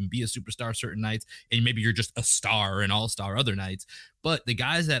 that you can be a superstar certain nights and maybe you're just a star or an all-star other nights. But the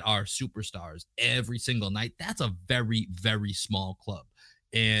guys that are superstars every single night, that's a very, very small club.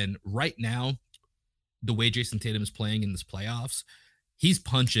 And right now, the way Jayson Tatum is playing in this playoffs, he's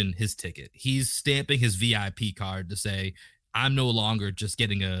punching his ticket. He's stamping his VIP card to say, I'm no longer just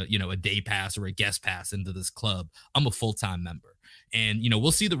getting a day pass or a guest pass into this club. I'm a full-time member. And,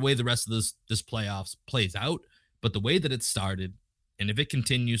 we'll see the way the rest of this playoffs plays out, but the way that it started, and if it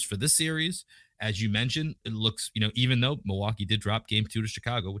continues for this series, as you mentioned, it looks, even though Milwaukee did drop game 2 to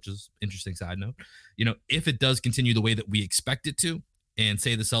Chicago, which is interesting side note, if it does continue the way that we expect it to, and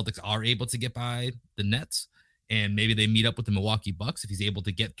say the Celtics are able to get by the Nets, and maybe they meet up with the Milwaukee Bucks, if he's able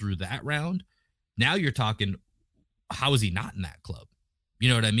to get through that round, now you're talking, how is he not in that club? You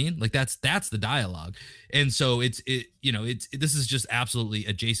know what I mean? Like that's the dialogue. And so this is just absolutely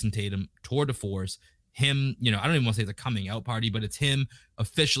a Jayson Tatum tour de force. Him, I don't even want to say it's a coming out party, but it's him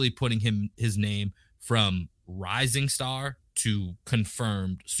officially putting his name from rising star to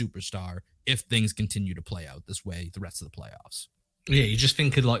confirmed superstar if things continue to play out this way the rest of the playoffs. Yeah, you just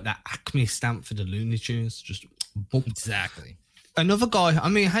think of like that Acme stamp for the Looney Tunes. Just boom. Exactly. Another guy, I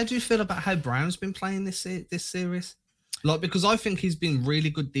mean, how do you feel about how Brown's been playing this series? Like, because I think he's been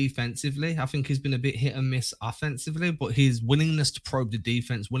really good defensively. I think he's been a bit hit and miss offensively, but his willingness to probe the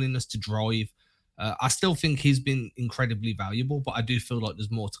defense, willingness to drive, I still think he's been incredibly valuable, but I do feel like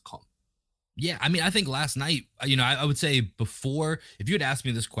there's more to come. Yeah, I mean, I think last night, I would say before, if you had asked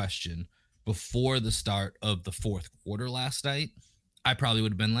me this question before the start of the fourth quarter last night, I probably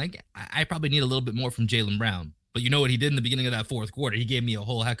would have been like, I probably need a little bit more from Jaylen Brown. But you know what he did in the beginning of that fourth quarter? He gave me a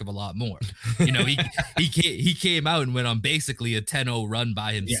whole heck of a lot more. He came out and went on basically a 10-0 run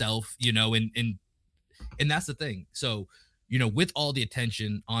by himself, and that's the thing. So, with all the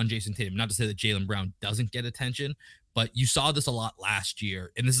attention on Jayson Tatum, not to say that Jaylen Brown doesn't get attention, but you saw this a lot last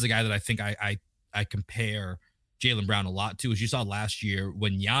year. And this is a guy that I think I compare Jaylen Brown a lot to, as you saw last year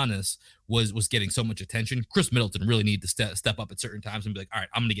when Giannis was getting so much attention. Chris Middleton really needed to step up at certain times and be like, all right,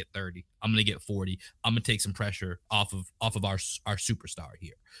 I'm going to get 30. I'm going to get 40. I'm going to take some pressure off of our superstar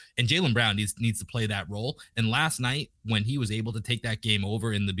here. And Jaylen Brown needs to play that role. And last night, when he was able to take that game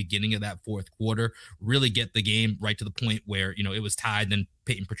over in the beginning of that fourth quarter, really get the game right to the point where, it was tied, then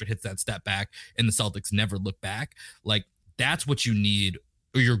Peyton Pritchard hits that step back and the Celtics never look back. Like, that's what you need,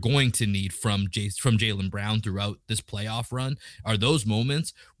 or you're going to need from Jaylen Brown throughout this playoff run, are those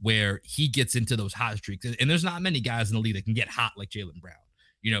moments where he gets into those hot streaks. And there's not many guys in the league that can get hot like Jaylen Brown.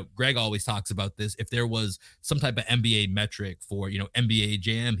 Greg always talks about this. If there was some type of NBA metric for, NBA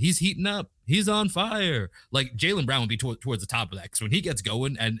Jam, he's heating up, he's on fire. Like Jaylen Brown would be towards the top of that. Because when he gets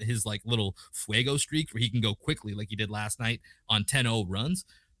going and his like little fuego streak where he can go quickly like he did last night on 10-0 runs,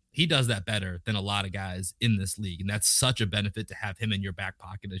 he does that better than a lot of guys in this league. And that's such a benefit to have him in your back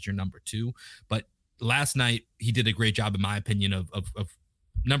pocket as your number 2. But last night, he did a great job, in my opinion, of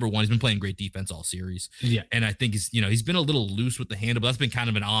number 1. He's been playing great defense all series. Yeah. And I think he's been a little loose with the handle, but that's been kind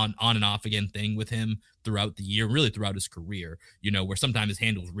of an on and off again thing with him throughout the year, really throughout his career, where sometimes his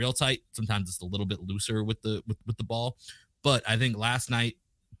handle's real tight. Sometimes it's a little bit looser with the ball. But I think last night,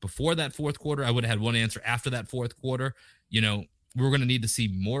 before that fourth quarter, I would have had one answer. After that fourth quarter, we're going to need to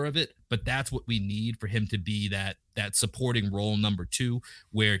see more of it, but that's what we need for him to be that supporting role number 2,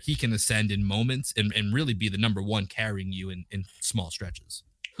 where he can ascend in moments and really be the number 1 carrying you in small stretches.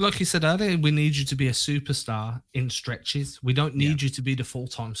 Like you said earlier, we need you to be a superstar in stretches. We don't need you to be the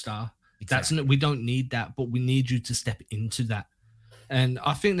full-time star. Exactly. We don't need that, but we need you to step into that. And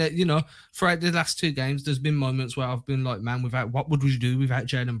I think that, throughout the last 2 games, there's been moments where I've been like, man, what would we do without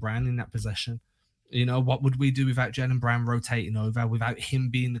Jaylen Brown in that possession? What would we do without Jaylen Brown rotating over, without him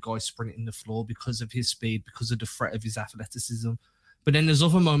being the guy sprinting the floor because of his speed, because of the threat of his athleticism? But then there's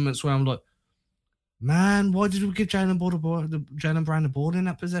other moments where I'm like, man, why did we give Jaylen Brown the ball in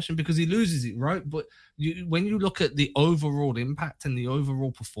that possession? Because he loses it, right? But when you look at the overall impact and the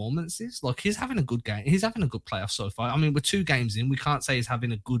overall performances, like he's having a good game. He's having a good playoff so far. I mean, we're 2 games in. We can't say he's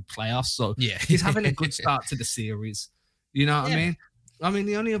having a good playoff. So yeah, he's having a good start to the series. You know what I mean? I mean,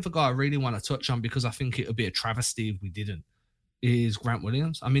 the only other guy I really want to touch on, because I think it would be a travesty if we didn't, is Grant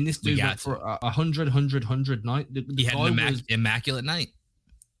Williams. I mean, this dude went for a 100 night. He had an immaculate night.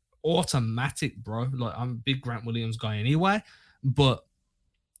 Automatic, bro. Like, I'm a big Grant Williams guy anyway. But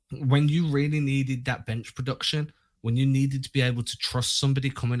when you really needed that bench production, when you needed to be able to trust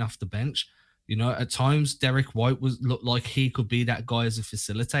somebody coming off the bench, at times Derek White looked like he could be that guy as a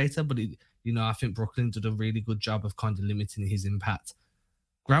facilitator. But, I think Brooklyn did a really good job of kind of limiting his impact.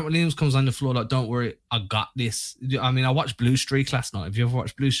 Grant Williams comes on the floor like, don't worry, I got this. I mean, I watched Blue Streak last night. Have you ever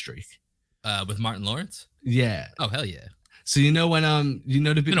watched Blue Streak? With Martin Lawrence? Yeah. Oh, hell yeah. So the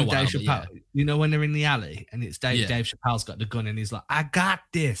bit with Dave Chappelle, when they're in the alley and it's Dave Chappelle's got the gun and he's like, I got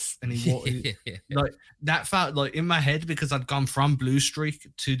this. And he walked, like that felt like in my head, because I'd gone from Blue Streak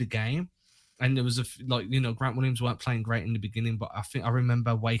to the game. And there was Grant Williams weren't playing great in the beginning, but I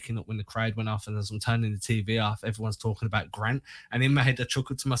remember waking up when the crowd went off, and as I'm turning the TV off, everyone's talking about Grant. And in my head, I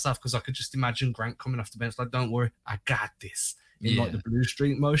chuckled to myself because I could just imagine Grant coming off the bench like, "Don't worry, I got this." In like the Blue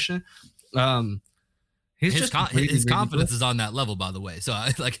Street motion. His confidence is on that level, by the way. So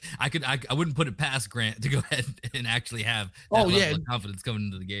I wouldn't put it past Grant to go ahead and actually have that level of confidence coming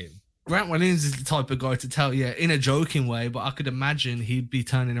into the game. Grant Williams is the type of guy to tell you in a joking way, but I could imagine he'd be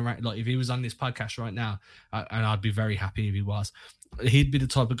turning around. Like if he was on this podcast right now, and I'd be very happy if he was, he'd be the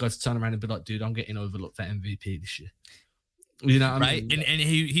type of guy to turn around and be like, "Dude, I'm getting overlooked for MVP this year." You know what right? I mean? And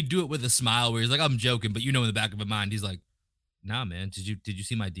he'd do it with a smile where he's like, "I'm joking," but in the back of his mind, he's like, "Nah, man, did you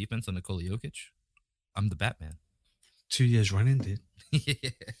see my defense on Nikola Jokic? I'm the Batman." 2 years running, dude.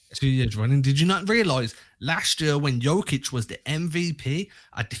 2 years running. Did you not realize last year when Jokic was the MVP,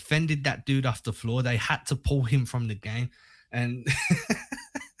 I defended that dude off the floor. They had to pull him from the game. And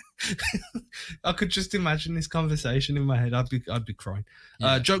I could just imagine this conversation in my head. I'd be crying.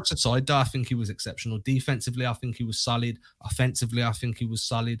 Yeah. Jokes aside, though, I think he was exceptional. Defensively, I think he was solid. Offensively, I think he was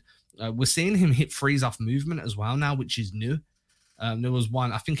solid. We're seeing him hit threes off movement as well now, which is new. There was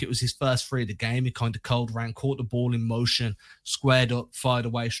one, I think it was his first three of the game. He kind of cold ran, caught the ball in motion, squared up, fired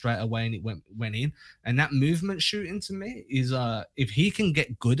away straight away, and it went in. And that movement shooting to me is, if he can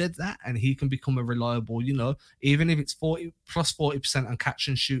get good at that and he can become a reliable, even if it's 40% on catch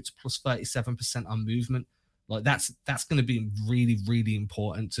and shoots, plus 37% on movement, like that's going to be really, really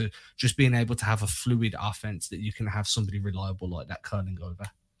important to just being able to have a fluid offense that you can have somebody reliable like that curling over.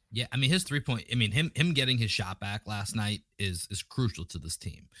 Yeah, I mean his 3-point. I mean him getting his shot back last night is crucial to this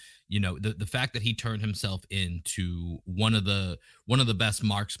team. The fact that he turned himself into one of the best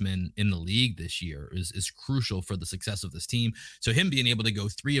marksmen in the league this year is crucial for the success of this team. So him being able to go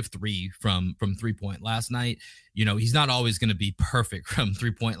 3 of 3 from 3-point last night, he's not always going to be perfect from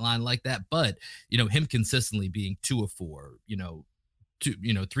 3-point line like that, but him consistently being 2 of 4,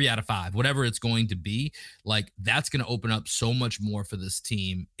 3 out of 5, whatever it's going to be, like that's going to open up so much more for this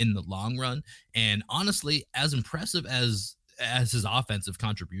team in the long run. And honestly, as impressive as his offensive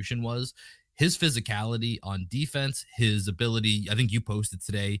contribution was, his physicality on defense, his ability, I think you posted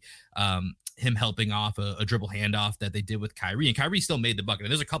today, him helping off a dribble handoff that they did with Kyrie, and Kyrie still made the bucket.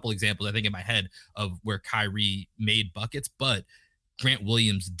 And there's a couple examples I think in my head of where Kyrie made buckets, but Grant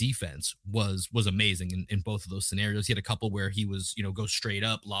Williams' defense was amazing in both of those scenarios. He had a couple where he was, go straight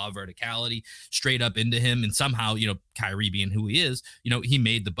up, law of verticality, straight up into him. And somehow, Kyrie being who he is, he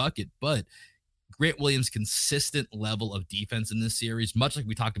made the bucket. But Grant Williams' consistent level of defense in this series, much like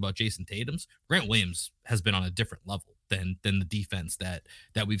we talked about Jayson Tatum's, Grant Williams has been on a different level than the defense that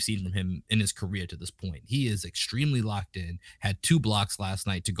we've seen from him in his career to this point. He is extremely locked in, had 2 blocks last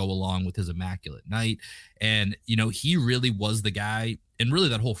night to go along with his immaculate night. And, he really was the guy, and really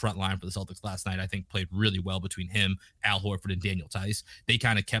that whole front line for the Celtics last night, I think played really well between him, Al Horford, and Daniel Tice. They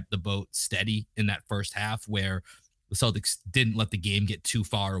kind of kept the boat steady in that first half where the Celtics didn't let the game get too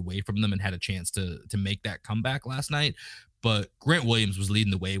far away from them and had a chance to make that comeback last night. But Grant Williams was leading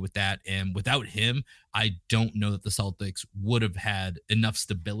the way with that. And without him, I don't know that the Celtics would have had enough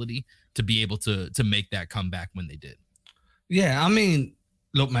stability to be able to make that comeback when they did. Yeah, I mean,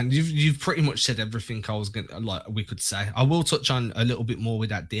 look, man, you've pretty much said everything I was going to, like we could say. I will touch on a little bit more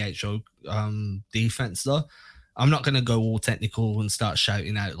with that DHO defense, though. I'm not going to go all technical and start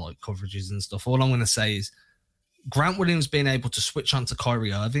shouting out like coverages and stuff. All I'm going to say is Grant Williams being able to switch on to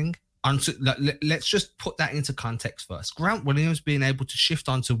Kyrie Irving. Let's just put that into context first. Grant Williams being able to shift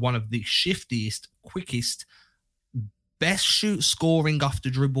onto one of the shiftiest, quickest, best scoring off the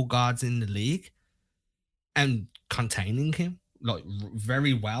dribble guards in the league and containing him like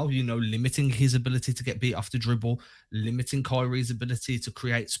very well, limiting his ability to get beat off the dribble, limiting Kyrie's ability to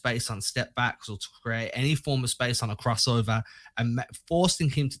create space on step backs or to create any form of space on a crossover, and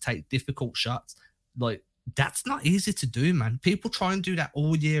forcing him to take difficult shots. Like, that's not easy to do, man. People try and do that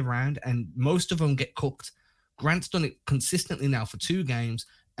all year round, and most of them get cooked. Grant's done it consistently now for 2 games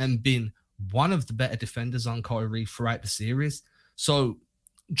and been one of the better defenders on Kyrie throughout the series. So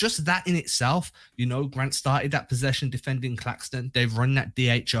just that in itself, Grant started that possession defending Claxton. They've run that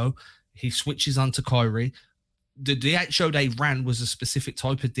DHO. He switches on to Kyrie. The DHO they ran was a specific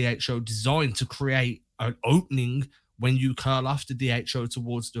type of DHO designed to create an opening when you curl off the DHO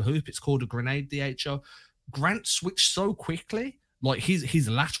towards the hoop. It's called a grenade DHO. Grant switched so quickly, like his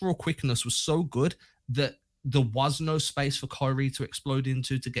lateral quickness was so good that there was no space for Kyrie to explode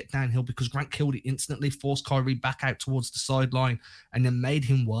into to get downhill, because Grant killed it instantly, forced Kyrie back out towards the sideline, and then made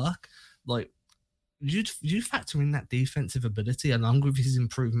him work. Like, you factor in that defensive ability along with his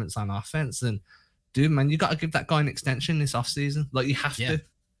improvements on offense, and dude, man, you got to give that guy an extension this offseason. Like, you have to.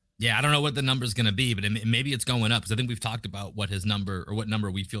 Yeah, I don't know what the number is going to be, but maybe it's going up because I think we've talked about what his number or what number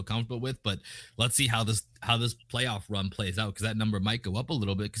we feel comfortable with. But let's see how this playoff run plays out, because that number might go up a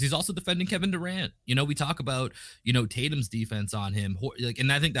little bit because he's also defending Kevin Durant. We talk about Tatum's defense on him,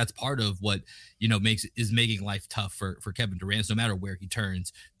 and I think that's part of what is making life tough for Kevin Durant. So no matter where he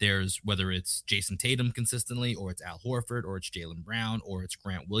turns, there's whether it's Jayson Tatum consistently, or it's Al Horford, or it's Jaylen Brown, or it's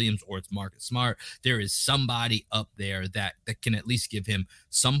Grant Williams, or it's Marcus Smart. There is somebody up there that can at least give him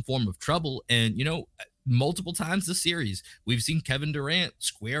some form of trouble. And multiple times this series we've seen Kevin Durant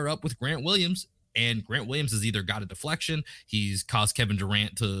square up with Grant Williams, and Grant Williams has either got a deflection, he's caused Kevin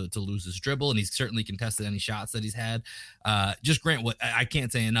Durant to lose his dribble, and he's certainly contested any shots that he's had. I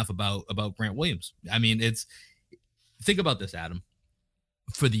can't say enough about Grant Williams. I mean, think about this, Adam.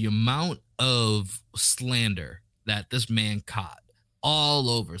 For the amount of slander that this man caught all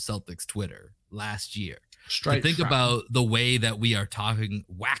over Celtics Twitter last year, think about the way that we are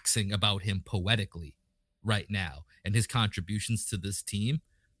waxing about him poetically right now and his contributions to this team.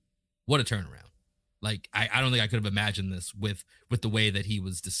 What a turnaround. Like, I don't think I could have imagined this with the way that he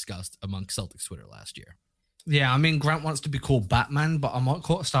was discussed among Celtics Twitter last year. Yeah, I mean, Grant wants to be called Batman, but I might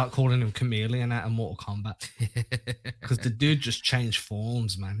start calling him Chameleon out of Mortal Kombat, because the dude just changed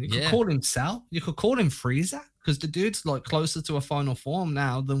forms, man. You could call him Cell. You could call him Frieza, because the dude's like closer to a final form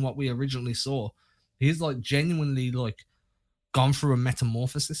now than what we originally saw. He's like genuinely like gone through a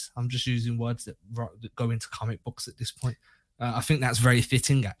metamorphosis. I'm just using words that go into comic books at this point. I think that's very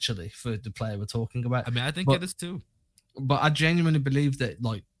fitting, actually, for the player we're talking about. I mean, I think it is too. But I genuinely believe that,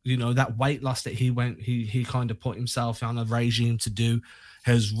 like, that weight loss that he kind of put himself on a regime to do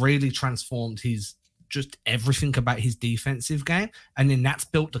has really transformed just everything about his defensive game. And then that's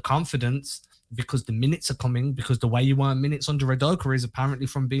built the confidence, because the minutes are coming, because the way you earn minutes under Udoka is apparently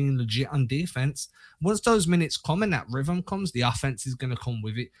from being legit on defense. Once those minutes come and that rhythm comes, the offense is going to come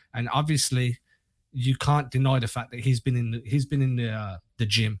with it. And obviously, you can't deny the fact that he's been in the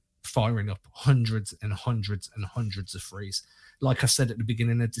gym firing up hundreds and hundreds and hundreds of threes. Like I said at the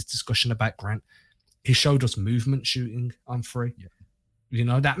beginning of this discussion about Grant, he showed us movement shooting on three.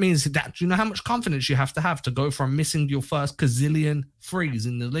 Yeah. That means that, how much confidence you have to go from missing your first gazillion threes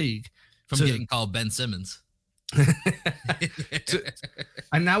in the league from getting called Ben Simmons.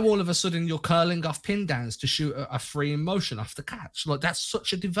 And now all of a sudden you're curling off pin downs to shoot a free in motion off the catch. Like, that's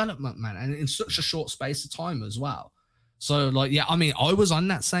such a development, man, and in such a short space of time as well. So, like, yeah, I mean, I was on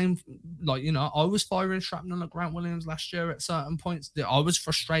that same, like, I was firing shrapnel at Grant Williams last year at certain points. I was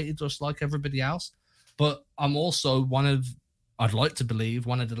frustrated just like everybody else, but I'm also I'd like to believe,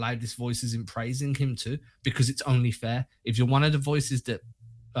 one of the loudest voices in praising him too, because it's only fair. If you're one of the voices that,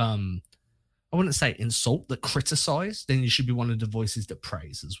 I wouldn't say insult, that criticize, then you should be one of the voices that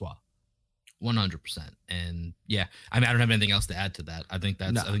praise as well. 100%. And yeah, I mean, I don't have anything else to add to that. I think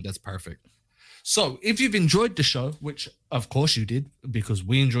that's perfect. So if you've enjoyed the show, which of course you did, because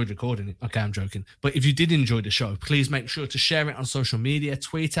we enjoyed recording it. Okay, I'm joking. But if you did enjoy the show, please make sure to share it on social media,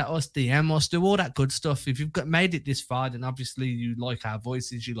 tweet at us, DM us, do all that good stuff. If you've made it this far, then obviously you like our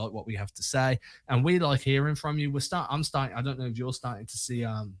voices, you like what we have to say, and we like hearing from you. I'm starting. I don't know if you're starting to see.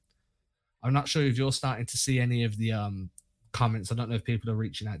 I'm not sure if you're starting to see any of the comments. I don't know if people are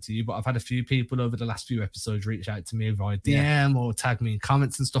reaching out to you, but I've had a few people over the last few episodes reach out to me via DM or tag me in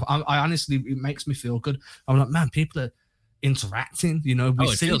comments and stuff. I honestly, it makes me feel good. I'm like, man, people are interacting.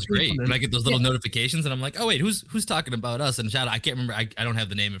 It feels great. When I get those little notifications, and I'm like, oh wait, who's talking about us? And shout out, I can't remember. I don't have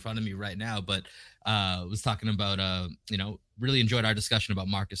the name in front of me right now, but was talking about really enjoyed our discussion about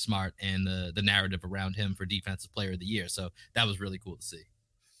Marcus Smart and the narrative around him for Defensive Player of the Year. So that was really cool to see.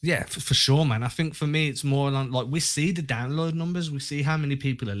 Yeah, for sure, man. I think for me, it's more like we see the download numbers, we see how many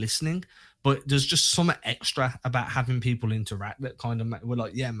people are listening, but there's just something extra about having people interact that kind of, we're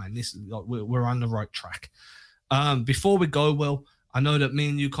like, yeah, man, this is like, we're on the right track. Before we go, Will, I know that me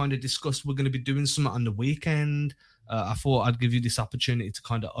and you kind of discussed we're going to be doing something on the weekend. I thought I'd give you this opportunity to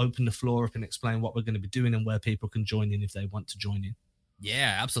kind of open the floor up and explain what we're going to be doing and where people can join in if they want to join in.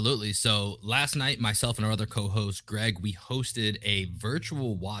 Yeah, absolutely. So last night, myself and our other co-host, Greg, we hosted a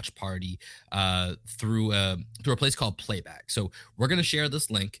virtual watch party through a place called Playback. So we're going to share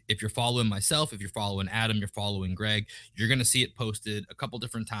this link. If you're following myself, if you're following Adam, you're following Greg, you're going to see it posted a couple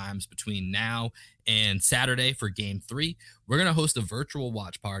different times between now and Saturday for Game 3. We're going to host a virtual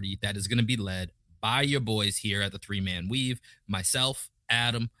watch party that is going to be led by your boys here at the Three Man Weave, myself,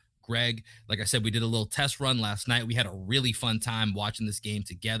 Adam, Greg. Like I said, we did a little test run last night. We had a really fun time watching this game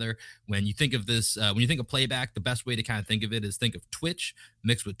together. When you think of this, when you think of Playback, the best way to kind of think of it is think of Twitch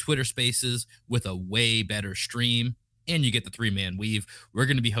mixed with Twitter Spaces with a way better stream and you get the 3-man weave. We're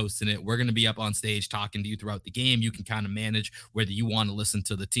going to be hosting it. We're going to be up on stage talking to you throughout the game. You can kind of manage whether you want to listen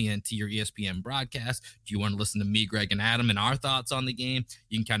to the TNT or ESPN broadcast. Do you want to listen to me, Greg, and Adam and our thoughts on the game?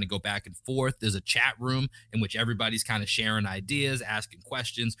 You can kind of go back and forth. There's a chat room in which everybody's kind of sharing ideas, asking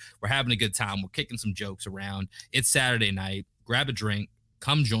questions. We're having a good time. We're kicking some jokes around. It's Saturday night. Grab a drink.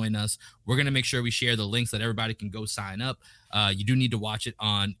 Come join us. We're going to make sure we share the links that everybody can go sign up. You do need to watch it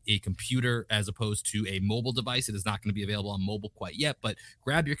on a computer as opposed to a mobile device. It is not going to be available on mobile quite yet, but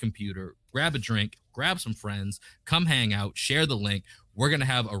grab your computer, grab a drink, grab some friends, come hang out, share the link. We're going to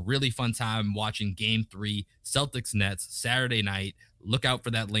have a really fun time watching Game 3, Celtics Nets, Saturday night. Look out for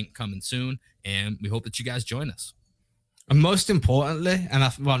that link coming soon, and we hope that you guys join us. And most importantly,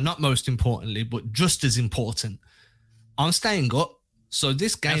 not most importantly, but just as important, I'm staying up. So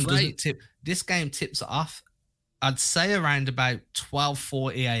this game doesn't tip. This game tips off, I'd say, around about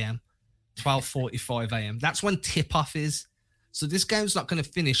 12:40 a.m., 12:45 a.m. That's when tip-off is. So this game's not going to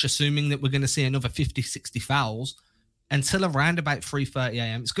finish, assuming that we're going to see another 50, 60 fouls, until around about 3:30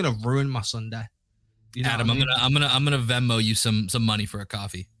 a.m. It's going to ruin my Sunday. You know Adam, what I mean? I'm gonna Venmo you some money for a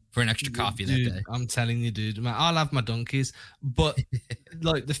coffee, for an extra coffee that day. I'm telling you, dude. Man, I'll have my donkeys. But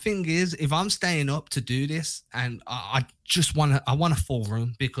like the thing is, if I'm staying up to do this, and I want a full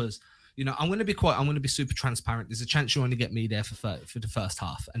room, because I'm going to be super transparent. There's a chance you only get me there for the first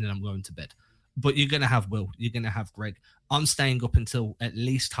half, and then I'm going to bed. But you're going to have Will. You're going to have Greg. I'm staying up until at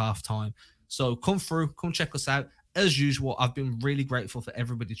least halftime. So come through, come check us out. As usual, I've been really grateful for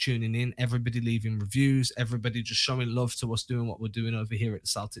everybody tuning in, everybody leaving reviews, everybody just showing love to us doing what we're doing over here at the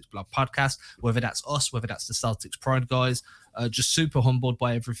Celtics Blog Podcast, whether that's us, whether that's the Celtics Pride guys. Just super humbled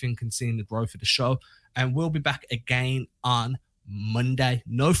by everything and seeing the growth of the show. And we'll be back again on Monday.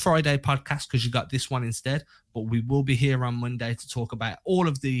 No Friday podcast because you got this one instead, but we will be here on Monday to talk about all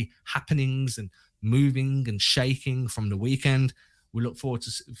of the happenings and moving and shaking from the weekend. We look forward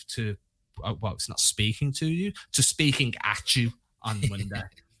to it's not speaking to you, to speaking at you on Monday.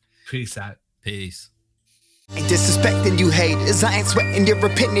 Peace out. Peace. Ain't disrespecting you haters, I ain't sweating your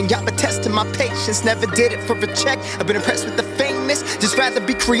opinion. Y'all been testing my patience, never did it for a check. I've been impressed with the famous, just rather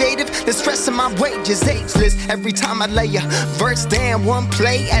be creative than stressing my wages. Ageless, every time I lay a verse down, one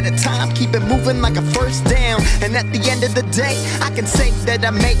play at a time, keep it moving like a first down. And at the end of the day, I can say that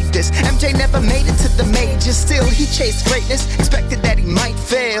I made this. MJ never made it to the majors, still he chased greatness, expected that he might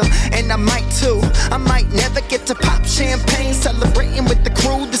fail, and I might too. I might never get to pop champagne, celebrating with the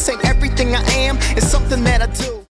crew. This ain't everything I am, it's something that I do.